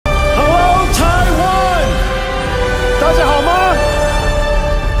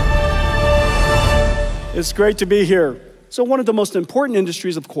It's great to be here. So one of the most important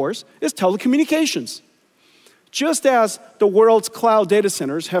industries, of course, is telecommunications. Just as the world's cloud data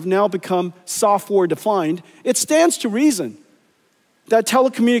centers have now become software-defined, it stands to reason that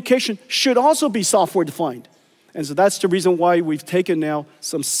telecommunication should also be software-defined. And so that's the reason why we've taken now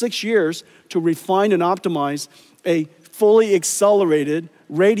some 6 years to refine and optimize a fully accelerated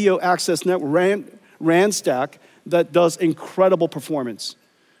radio access network, RAN stack, that does incredible performance.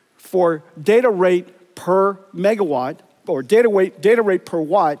 For data rate per megawatt, or data rate per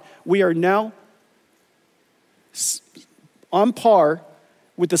watt, we are now on par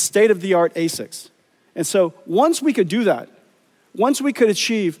with the state-of-the-art ASICs. And so once we could do that, once we could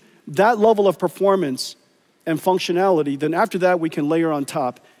achieve that level of performance and functionality, then after that we can layer on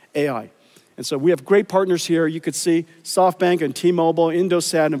top AI. And so we have great partners here. You could see SoftBank and T-Mobile,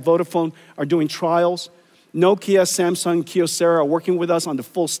 Indosat and Vodafone are doing trials. Nokia, Samsung, Kyocera are working with us on the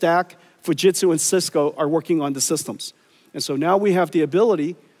full stack. Fujitsu and Cisco are working on the systems. And so now we have the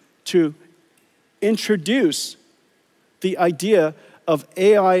ability to introduce the idea of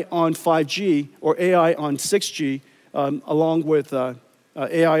AI on 5G or AI on 6G along with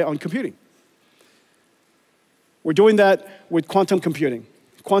AI on computing. We're doing that with quantum computing.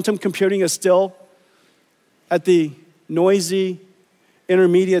 Quantum computing is still at the noisy,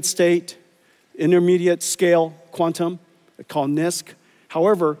 intermediate scale quantum, called NISQ.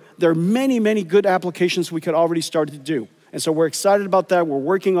 However, there are many, many good applications we could already start to do. And so we're excited about that. We're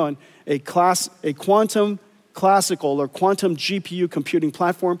working on a quantum classical or quantum GPU computing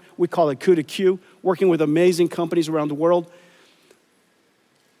platform. We call it Q2Q, working with amazing companies around the world.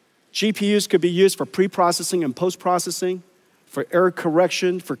 GPUs could be used for pre-processing and post-processing, for error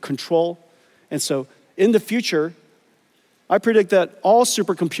correction, for control. And so in the future, I predict that all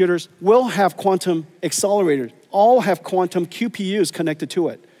supercomputers will have quantum accelerators, all have quantum QPUs connected to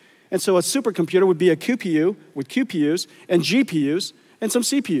it. And so a supercomputer would be a QPU with QPUs and GPUs and some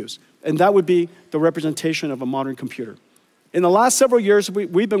CPUs. And that would be the representation of a modern computer. In the last several years,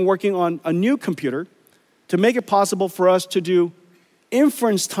 we've been working on a new computer to make it possible for us to do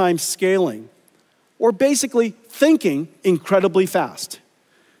inference time scaling, or basically thinking incredibly fast.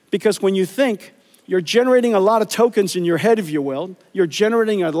 Because when you think, you're generating a lot of tokens in your head, if you will. You're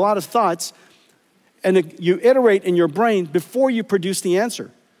generating a lot of thoughts, and you iterate in your brain before you produce the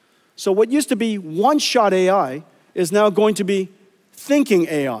answer. So what used to be one-shot AI is now going to be thinking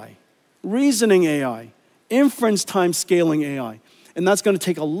AI, reasoning AI, inference time scaling AI. And that's going to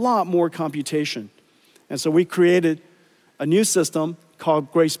take a lot more computation. And so we created a new system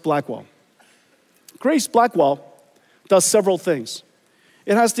called Grace Blackwell. Grace Blackwell does several things.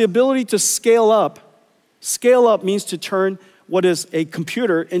 It has the ability to scale up. Scale up means to turn what is a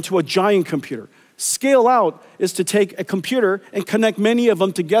computer into a giant computer. Scale out is to take a computer and connect many of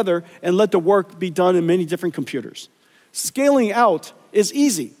them together and let the work be done in many different computers. Scaling out is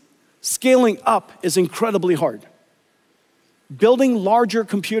easy. Scaling up is incredibly hard. Building larger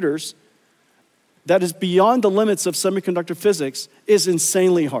computers that is beyond the limits of semiconductor physics is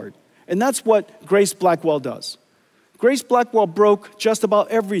insanely hard. And that's what Grace Blackwell does. Grace Blackwell broke just about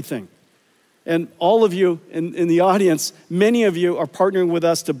everything. And all of you in the audience, many of you are partnering with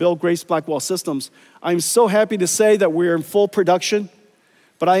us to build Grace Blackwell systems. I'm so happy to say that we're in full production,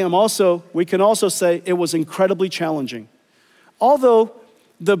 but we can also say it was incredibly challenging. Although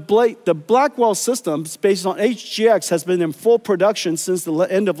the Blackwell systems based on HGX has been in full production since the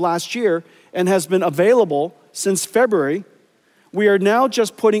end of last year and has been available since February, we are now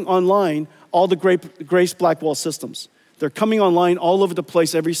just putting online all the Grace Blackwell systems. They're coming online all over the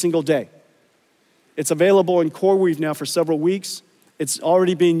place every single day. It's available in CoreWeave now for several weeks. It's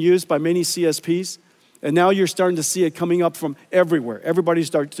already being used by many CSPs. And now you're starting to see it coming up from everywhere. Everybody's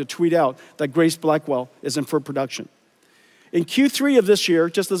starting to tweet out that Grace Blackwell is in full production. In Q3 of this year,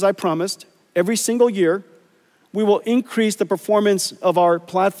 just as I promised, every single year, we will increase the performance of our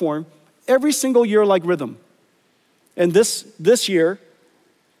platform every single year like rhythm. And this year,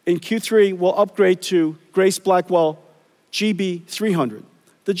 in Q3, we'll upgrade to Grace Blackwell GB300.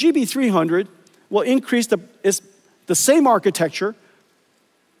 The GB300 will increase the same architecture,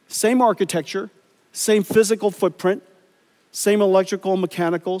 same physical footprint, same electrical and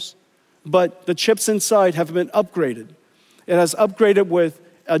mechanicals, but the chips inside have been upgraded. It has upgraded with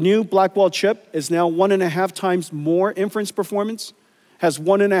a new Blackwell chip, is now 1.5 times more inference performance, has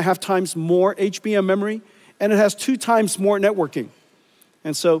 1.5 times more HBM memory, and it has 2 times more networking.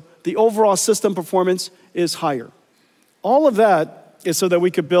 And so the overall system performance is higher. All of that is so that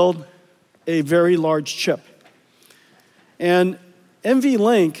we could build a very large chip. And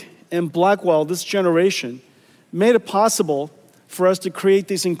NVLink and Blackwell, this generation, made it possible for us to create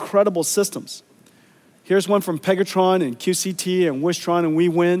these incredible systems. Here's one from Pegatron and QCT and Wistron and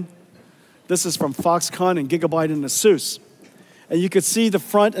WeWin. This is from Foxconn and Gigabyte and ASUS. And you could see the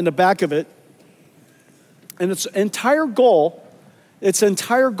front and the back of it. And its entire goal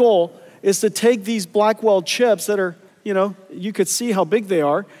is to take these Blackwell chips that are, you could see how big they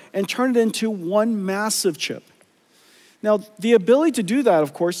are, and turn it into one massive chip. Now, the ability to do that,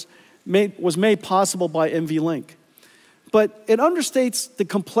 of course, was made possible by NVLink. But it understates the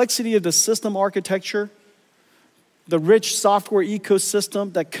complexity of the system architecture, the rich software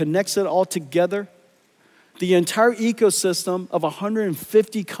ecosystem that connects it all together, the entire ecosystem of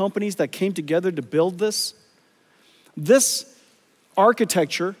 150 companies that came together to build this. This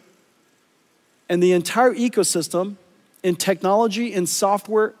architecture and the entire ecosystem in technology, in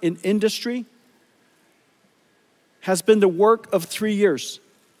software, in industry has been the work of 3 years.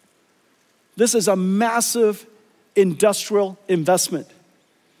 This is a massive industrial investment.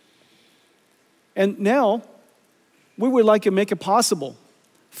 And now, we would like to make it possible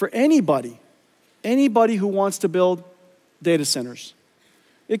for anybody who wants to build data centers.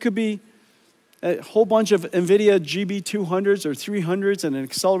 It could be a whole bunch of Nvidia GB200s or 300s and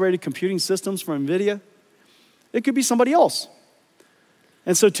accelerated computing systems from Nvidia. It could be somebody else.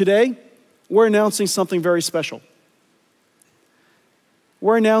 And so today, we're announcing something very special.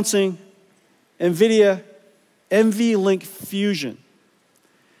 We're announcing Nvidia NVLink Fusion.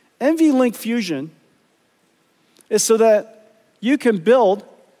 NVLink Fusion is so that you can build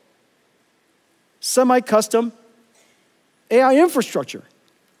semi-custom AI infrastructure.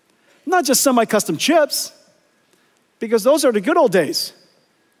 Not just semi-custom chips, because those are the good old days.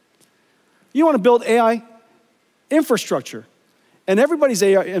 You want to build AI infrastructure. And everybody's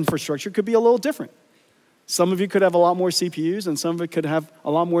AI infrastructure could be a little different. Some of you could have a lot more CPUs, and some of it could have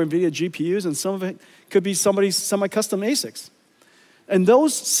a lot more NVIDIA GPUs, and some of it could be somebody's semi-custom ASICs. And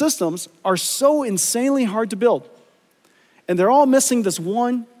those systems are so insanely hard to build. And they're all missing this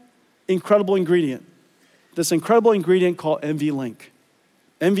one incredible ingredient. This incredible ingredient called NVLink.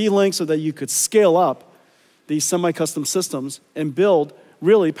 NVLink so that you could scale up these semi-custom systems and build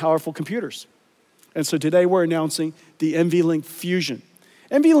really powerful computers. And so today we're announcing the NVLink Fusion.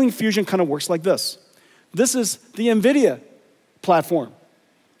 NVLink Fusion kind of works like this. This is the NVIDIA platform,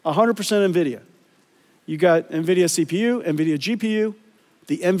 100% NVIDIA. You got NVIDIA CPU, NVIDIA GPU,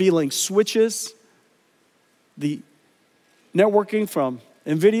 the NVLink switches, the networking from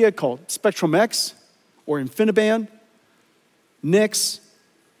NVIDIA called Spectrum-X or InfiniBand, NICs,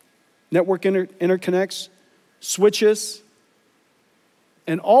 network interconnects, switches,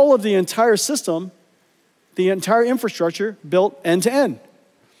 and all of the entire system, the entire infrastructure built end-to-end.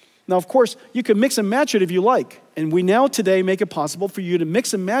 Now, of course, you can mix and match it if you like, and we now today make it possible for you to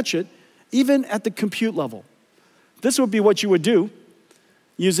mix and match it even at the compute level. This would be what you would do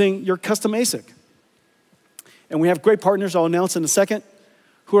using your custom ASIC. And we have great partners I'll announce in a second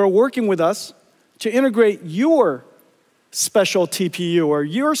who are working with us to integrate your special TPU or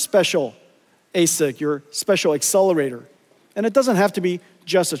your special ASIC, your special accelerator. And it doesn't have to be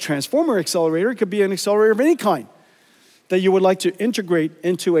just a transformer accelerator. It could be an accelerator of any kind that you would like to integrate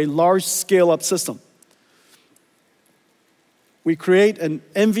into a large scale-up system. We create an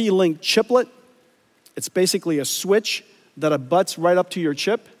NVLink chiplet. It's basically a switch that abuts right up to your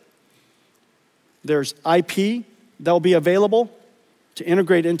chip. There's IP that will be available to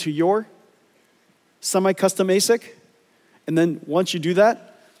integrate into your semi-custom ASIC. And then once you do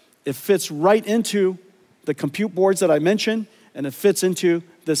that, it fits right into the compute boards that I mentioned, and it fits into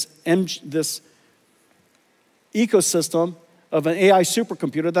this ecosystem of an AI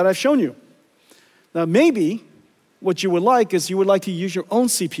supercomputer that I've shown you. Now, maybe what you would like is you would like to use your own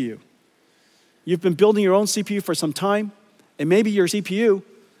CPU. You've been building your own CPU for some time, and maybe your CPU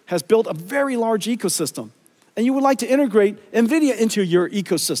has built a very large ecosystem, and you would like to integrate NVIDIA into your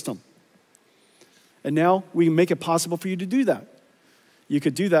ecosystem. And now we make it possible for you to do that. You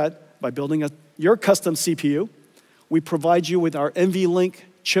could do that by building your custom CPU. We provide you with our NVLink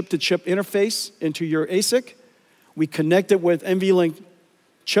chip-to-chip interface into your ASIC. We connect it with NVLink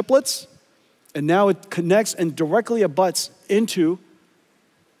chiplets, and now it connects and directly abuts into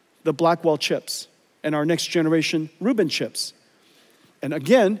the Blackwell chips and our next generation Rubin chips. And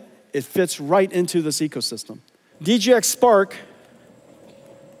again, it fits right into this ecosystem. DGX Spark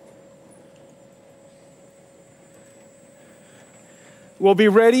will be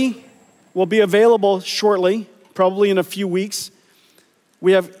ready, will be available shortly, probably in a few weeks.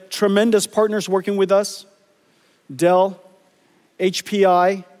 We have tremendous partners working with us. Dell,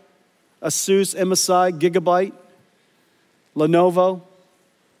 HPI, ASUS, MSI, Gigabyte, Lenovo.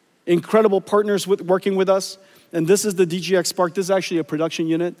 Incredible partners working with us. And this is the DGX Spark. This is actually a production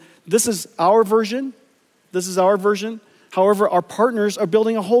unit. This is our version This is our version. However, our partners are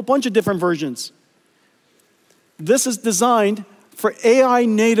building a whole bunch of different versions. This is designed for AI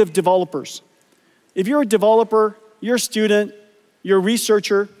native developers. If you're a developer, you're a student, you're a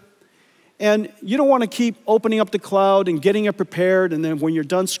researcher, and you don't want to keep opening up the cloud and getting it prepared, and then when you're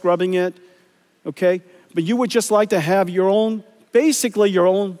done scrubbing it, okay? But you would just like to have your own, basically your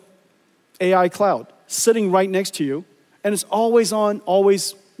own AI cloud sitting right next to you, and it's always on,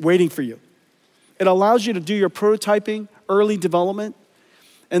 always waiting for you. It allows you to do your prototyping, early development,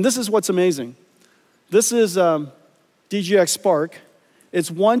 and this is what's amazing. This is DGX Spark.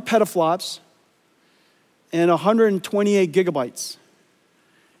 It's 1 petaflops and 128 gigabytes.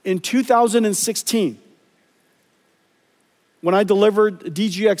 In 2016, when I delivered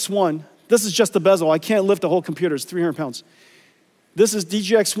DGX1, this is just the bezel. I can't lift the whole computer. It's 300 pounds. This is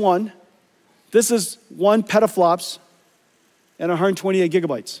DGX1. This is 1 petaflops and 128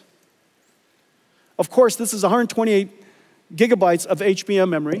 gigabytes. Of course, this is 128 gigabytes of HBM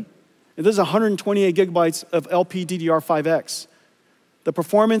memory, and this is 128 gigabytes of LPDDR5X. The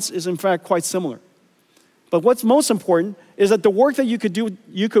performance is, in fact, quite similar. But what's most important is that the work that you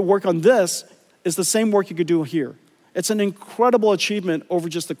could work on this is the same work you could do here. It's an incredible achievement over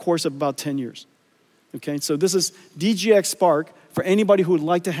just the course of about 10 years. Okay, so this is DGX Spark for anybody who would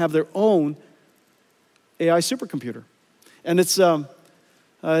like to have their own AI supercomputer. And it's, I'll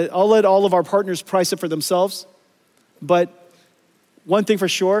let all of our partners price it for themselves, but one thing for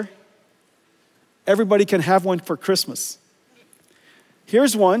sure, everybody can have one for Christmas.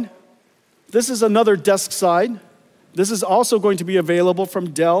 Here's one. This is another desk side. This is also going to be available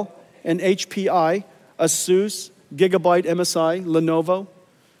from Dell and HPI, ASUS, Gigabyte, MSI, Lenovo.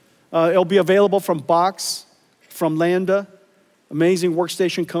 It'll be available from Box, from Lambda, amazing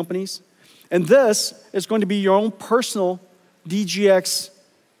workstation companies. And this is going to be your own personal DGX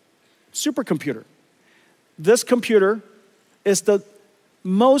supercomputer. This computer is the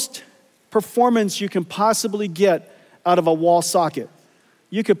most performance you can possibly get out of a wall socket.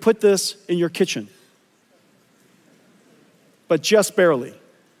 You could put this in your kitchen, but just barely.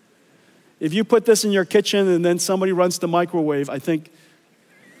 If you put this in your kitchen and then somebody runs the microwave, I think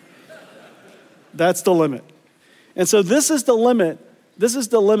that's the limit. And so this is the limit. This is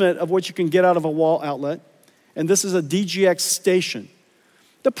the limit of what you can get out of a wall outlet. And this is a DGX station.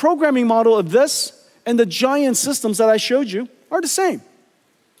 The programming model of this and the giant systems that I showed you are the same.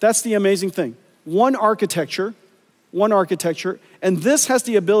 That's the amazing thing. One architecture, and this has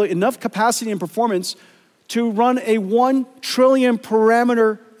the ability, enough capacity and performance to run a 1 trillion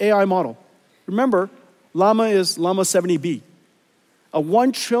parameter AI model. Remember, Llama is Llama 70B. A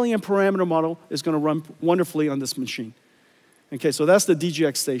 1 trillion parameter model is going to run wonderfully on this machine. Okay, so that's the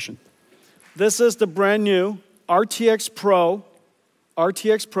DGX station. This is the brand new RTX Pro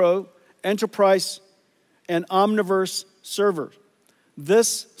Enterprise and Omniverse server.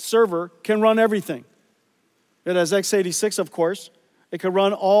 This server can run everything. It has x86, of course. It can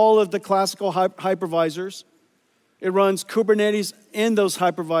run all of the classical hypervisors. It runs Kubernetes in those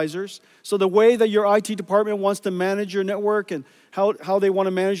hypervisors. So the way that your IT department wants to manage your network and how they want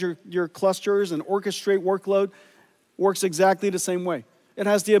to manage your clusters and orchestrate workload works exactly the same way. It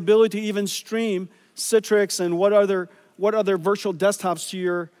has the ability to even stream Citrix and what other virtual desktops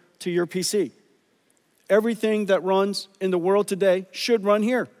to your PC. Everything that runs in the world today should run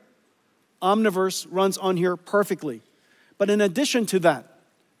here. Omniverse runs on here perfectly. But in addition to that,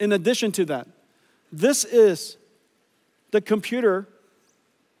 this is the computer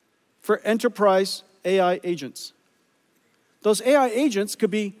for enterprise AI agents. Those AI agents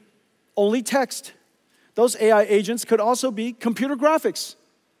could be only text. Those AI agents could also be computer graphics.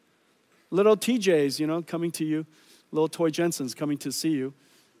 Little TJs, coming to you, little toy Jensens coming to see you,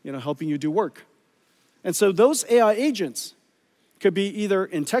 helping you do work. And so those AI agents could be either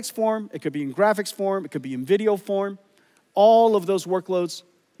in text form, it could be in graphics form, it could be in video form. All of those workloads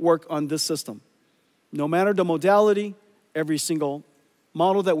work on this system. No matter the modality, every single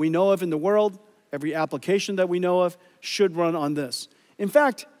model that we know of in the world, every application that we know of should run on this. In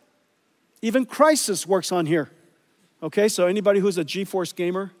fact, even Crysis works on here. Okay, so anybody who's a GeForce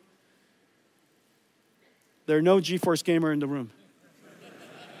gamer? There are no GeForce gamer in the room.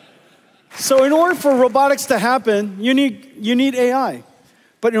 So in order for robotics to happen, you need AI.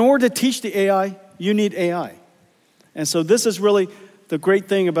 But in order to teach the AI, you need AI. And so this is really the great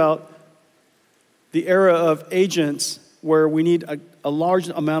thing about the era of agents where we need a large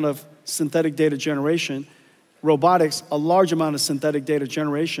amount of synthetic data generation, robotics, a large amount of synthetic data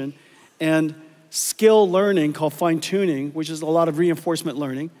generation, and skill learning called fine-tuning, which is a lot of reinforcement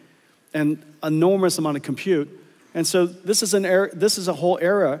learning, and enormous amount of compute. And so this is a whole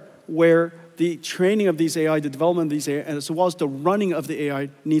era where the training of these AI, the development of these AI, as well as the running of the AI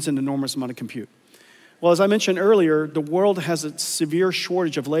needs an enormous amount of compute. Well, as I mentioned earlier, the world has a severe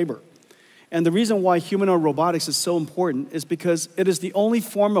shortage of labor. And the reason why humanoid robotics is so important is because it is the only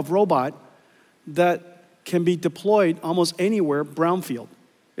form of robot that can be deployed almost anywhere brownfield.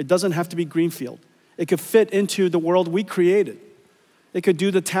 It doesn't have to be greenfield. It could fit into the world we created. It could do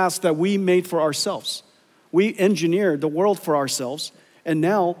the tasks that we made for ourselves. We engineered the world for ourselves, and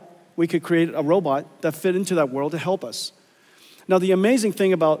now we could create a robot that fit into that world to help us. Now, the amazing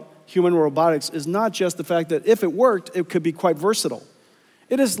thing about human robotics is not just the fact that if it worked, it could be quite versatile.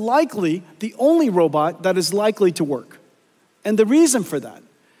 It is likely the only robot that is likely to work. And the reason for that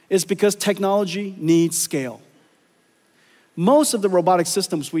is because technology needs scale. Most of the robotic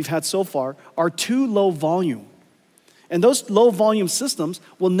systems we've had so far are too low volume. And those low volume systems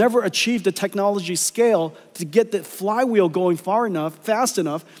will never achieve the technology scale to get the flywheel going far enough, fast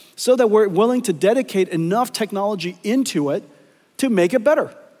enough, so that we're willing to dedicate enough technology into it to make it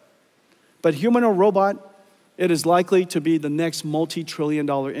better. But humanoid robot, it is likely to be the next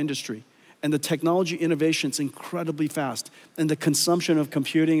multi-trillion-dollar industry. And the technology innovation is incredibly fast. And the consumption of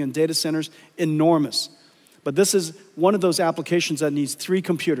computing and data centers, enormous. But this is one of those applications that needs 3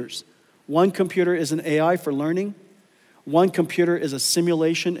 computers. One computer is an AI for learning. One computer is a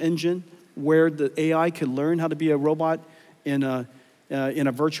simulation engine where the AI can learn how to be a robot in a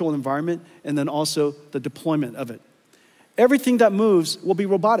virtual environment, and then also the deployment of it. Everything that moves will be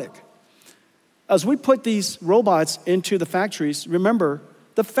robotic. As we put these robots into the factories, remember,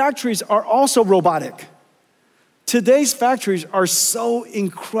 the factories are also robotic. Today's factories are so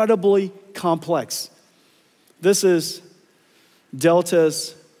incredibly complex. This is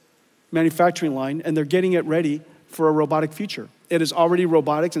Delta's manufacturing line, and they're getting it ready for a robotic future. It is already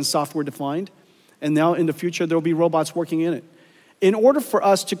robotics and software defined, and now in the future, there will be robots working in it. In order for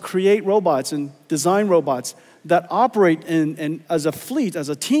us to create robots and design robots that operate as a fleet, as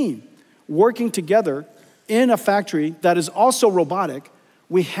a team, working together in a factory that is also robotic,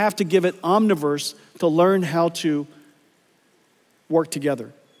 we have to give it Omniverse to learn how to work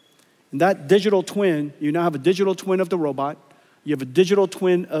together. And that digital twin, you now have a digital twin of the robot, you have a digital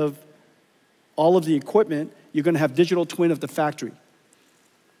twin of all of the equipment, you're going to have digital twin of the factory.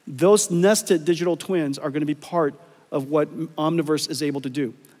 Those nested digital twins are going to be part of what Omniverse is able to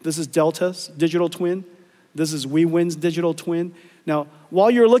do. This is Delta's digital twin. This is WeWin's digital twin. Now,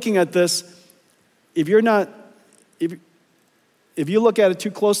 while you're looking at this, if you look at it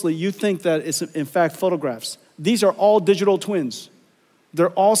too closely, you think that it's in fact photographs. These are all digital twins.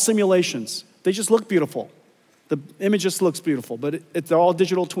 They're all simulations. They just look beautiful. The image just looks beautiful, but they're all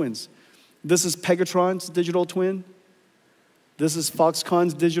digital twins. This is Pegatron's digital twin. This is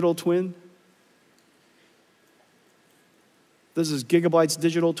Foxconn's digital twin. This is Gigabyte's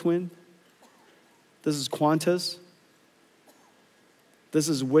digital twin. This is Quanta's. This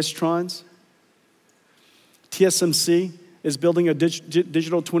is Wistron's. TSMC is building a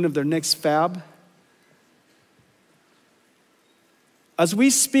digital twin of their next fab. As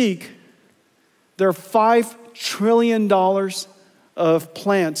we speak, there are $5 trillion of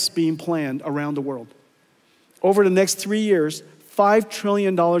plants being planned around the world. Over the next 3 years, $5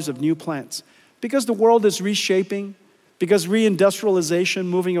 trillion of new plants. Because the world is reshaping, because reindustrialization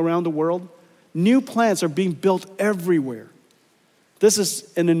moving around the world, new plants are being built everywhere. This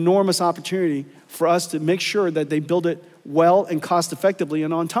is an enormous opportunity for us to make sure that they build it well and cost effectively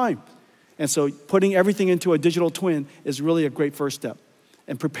and on time. And so putting everything into a digital twin is really a great first step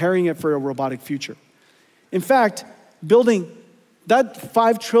and preparing it for a robotic future. In fact, building that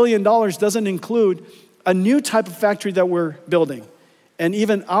 $5 trillion doesn't include a new type of factory that we're building. And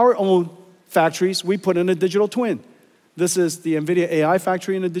even our own factories, we put in a digital twin. This is the Nvidia AI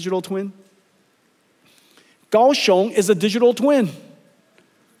factory in a digital twin. Kaohsiung is a digital twin.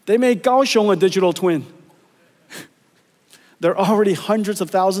 They made Kaohsiung a digital twin. There are already hundreds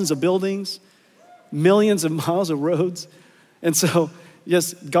of thousands of buildings, millions of miles of roads. And so,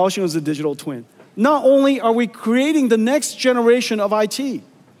 yes, Kaohsiung is a digital twin. Not only are we creating the next generation of IT,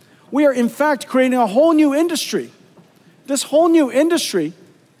 we are in fact creating a whole new industry. This whole new industry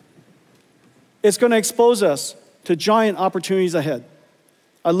is going to expose us to giant opportunities ahead.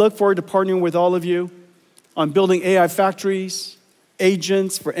 I look forward to partnering with all of you on building AI factories,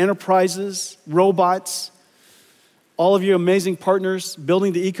 agents for enterprises, robots, all of you amazing partners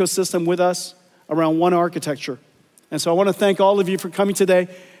building the ecosystem with us around one architecture. And so I want to thank all of you for coming today.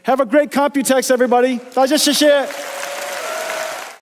 Have a great Computex, everybody. 大家谢谢。